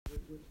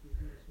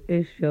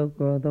It's your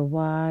girl, the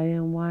why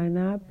and why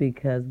not?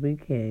 Because we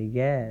can,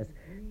 yes.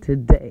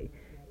 Today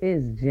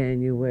is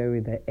January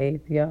the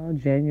 8th, y'all.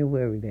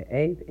 January the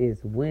 8th is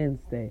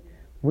Wednesday.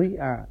 We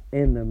are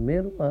in the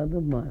middle of the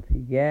month,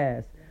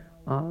 yes.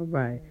 All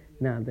right.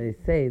 Now, they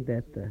say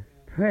that the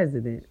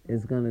president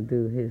is going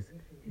to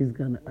he's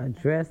going to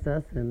address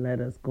us and let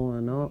us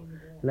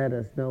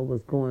know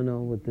what's going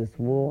on with this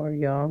war,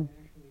 y'all.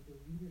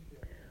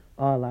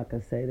 All I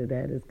can say to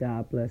that is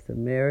God bless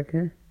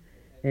America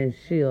and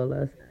shield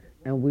us,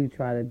 and we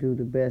try to do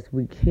the best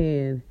we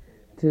can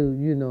to,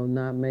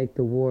 not make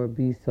the war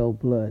be so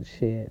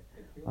bloodshed.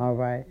 All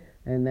right.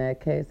 In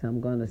that case, I'm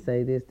going to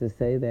say this to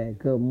say that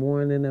good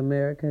morning,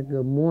 America.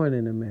 Good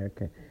morning,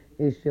 America.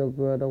 It's your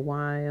girl, the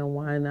why and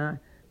why not?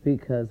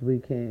 Because we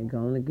can.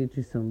 Going to get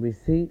you some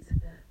receipts.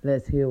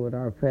 Let's hear what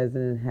our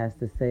president has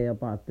to say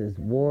about this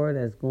war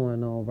that's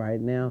going on right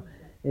now.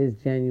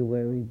 It's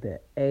January the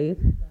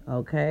 8th,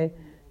 okay?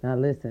 Now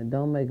listen,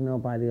 don't make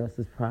nobody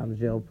else's problems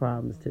your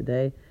problems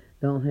today.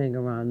 Don't hang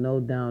around no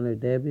downer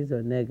Debbies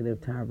or negative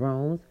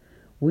Tyrones.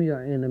 We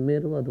are in the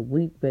middle of the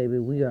week, baby.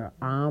 We are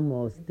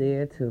almost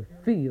there to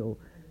feel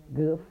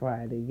Good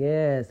Friday.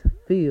 Yes,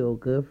 feel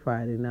Good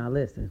Friday. Now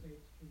listen,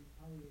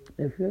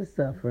 if you're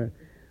suffering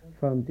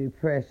from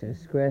depression,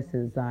 stress,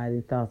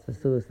 anxiety, thoughts of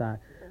suicide,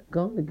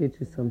 go to get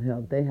you some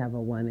help. They have a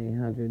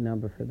 1-800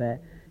 number for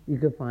that. You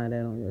can find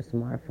that on your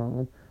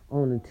smartphone,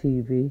 on the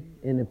TV,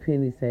 in the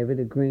penny saver,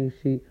 the green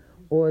sheet,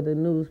 or the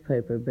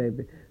newspaper,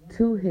 baby.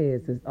 Two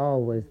heads is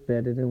always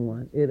better than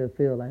one. It'll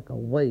feel like a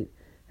weight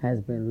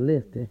has been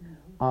lifted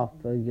off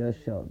of your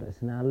shoulders.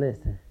 Now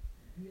listen.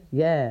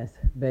 Yes,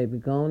 baby,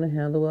 go on and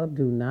handle up.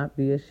 Do not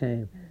be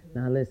ashamed.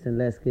 Now listen,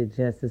 let's get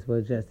justice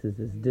where justice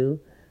is due.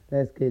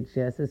 Let's get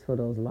justice for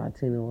those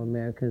Latino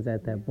Americans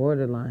at that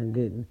borderline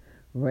getting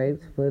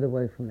raped, split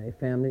away from their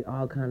family,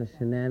 all kind of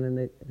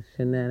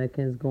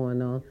shenanigans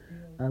going on,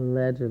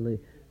 allegedly.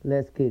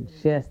 Let's get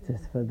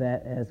justice for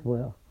that as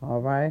well.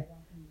 All right?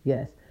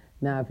 Yes.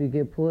 Now, if you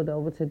get pulled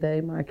over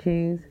today, my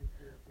kings,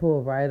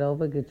 pull right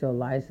over, get your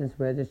license,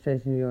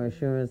 registration, your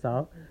insurance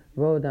off,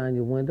 roll down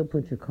your window,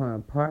 put your car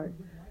in park,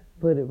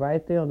 put it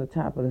right there on the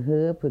top of the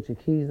hood, put your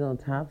keys on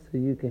top so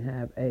you can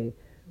have a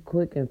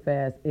quick and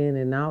fast in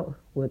and out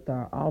with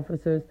our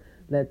officers.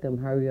 Let them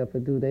hurry up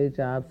and do their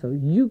job so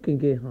you can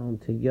get home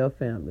to your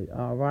family,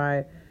 all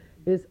right?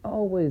 It's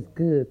always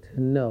good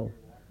to know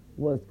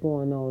what's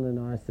going on in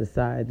our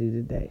society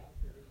today,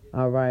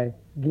 all right?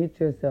 Get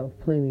yourself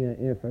plenty of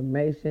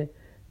information.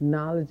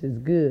 Knowledge is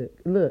good.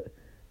 Look,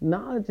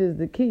 knowledge is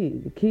the key.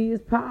 The key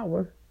is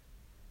power,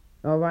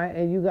 all right?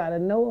 And you got to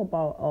know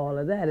about all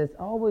of that. It's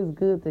always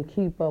good to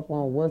keep up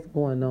on what's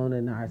going on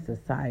in our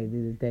society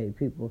today,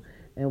 people.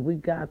 And we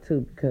got to,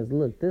 because,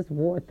 look, this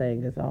war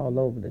thing is all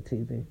over the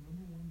TV.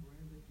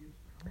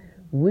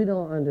 We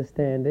don't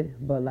understand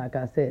it, but like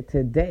I said,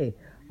 today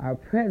our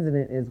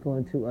president is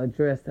going to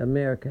address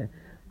America.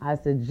 I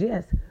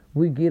suggest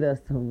we get us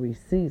some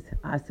receipts.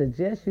 I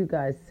suggest you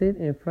guys sit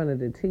in front of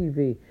the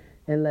TV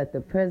and let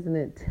the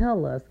president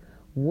tell us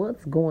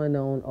what's going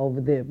on over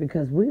there,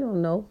 because we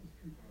don't know,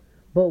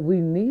 but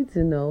we need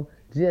to know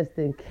just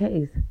in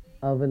case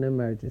of an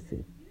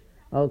emergency.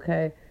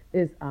 Okay?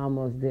 It's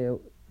almost there.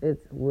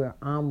 We're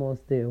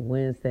almost there.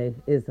 Wednesday.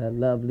 It's a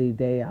lovely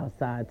day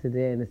outside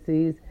today in the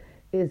seas.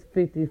 It's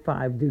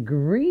 55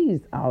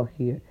 degrees out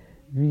here.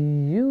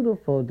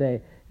 Beautiful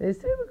day. They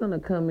say we're going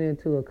to come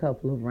into a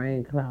couple of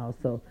rain clouds,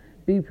 so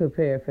be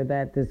prepared for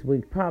that this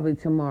week. Probably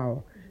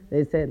tomorrow.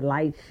 They said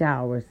light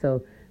showers,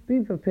 so be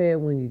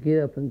prepared when you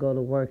get up and go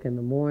to work in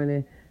the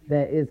morning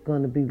that it's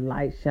going to be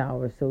light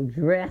showers. So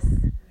dress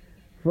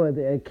for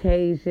the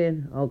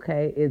occasion,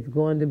 okay? It's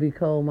going to be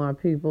cold, my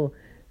people.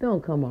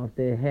 Don't come off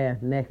there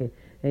half naked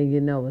and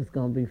you know it's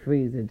going to be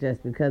freezing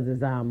just because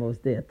it's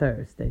almost there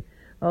Thursday.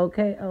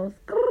 Okay,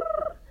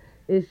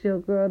 it's your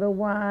girl, the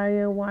why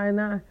and why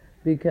not?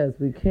 Because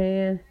we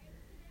can.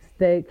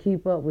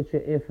 Keep up with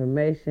your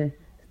information.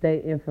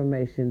 Stay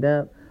informationed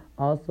up.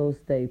 Also,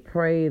 stay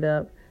prayed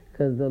up,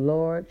 because the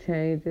Lord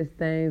changes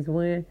things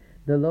when.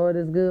 The Lord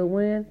is good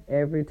when?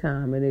 Every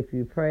time. And if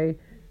you pray,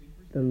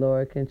 the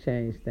Lord can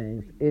change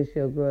things. It's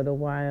your girl, the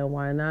why and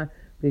why not?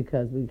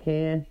 Because we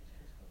can.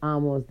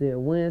 Almost there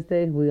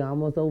Wednesday. We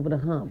almost over the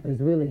hump.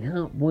 It's really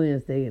Hump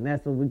Wednesday, and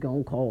that's what we're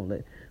going to call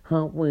it.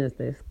 Hump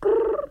Wednesday.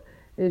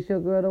 It's your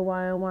girl, the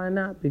why and why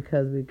not?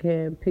 Because we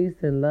can. Peace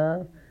and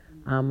love.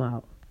 I'm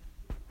out.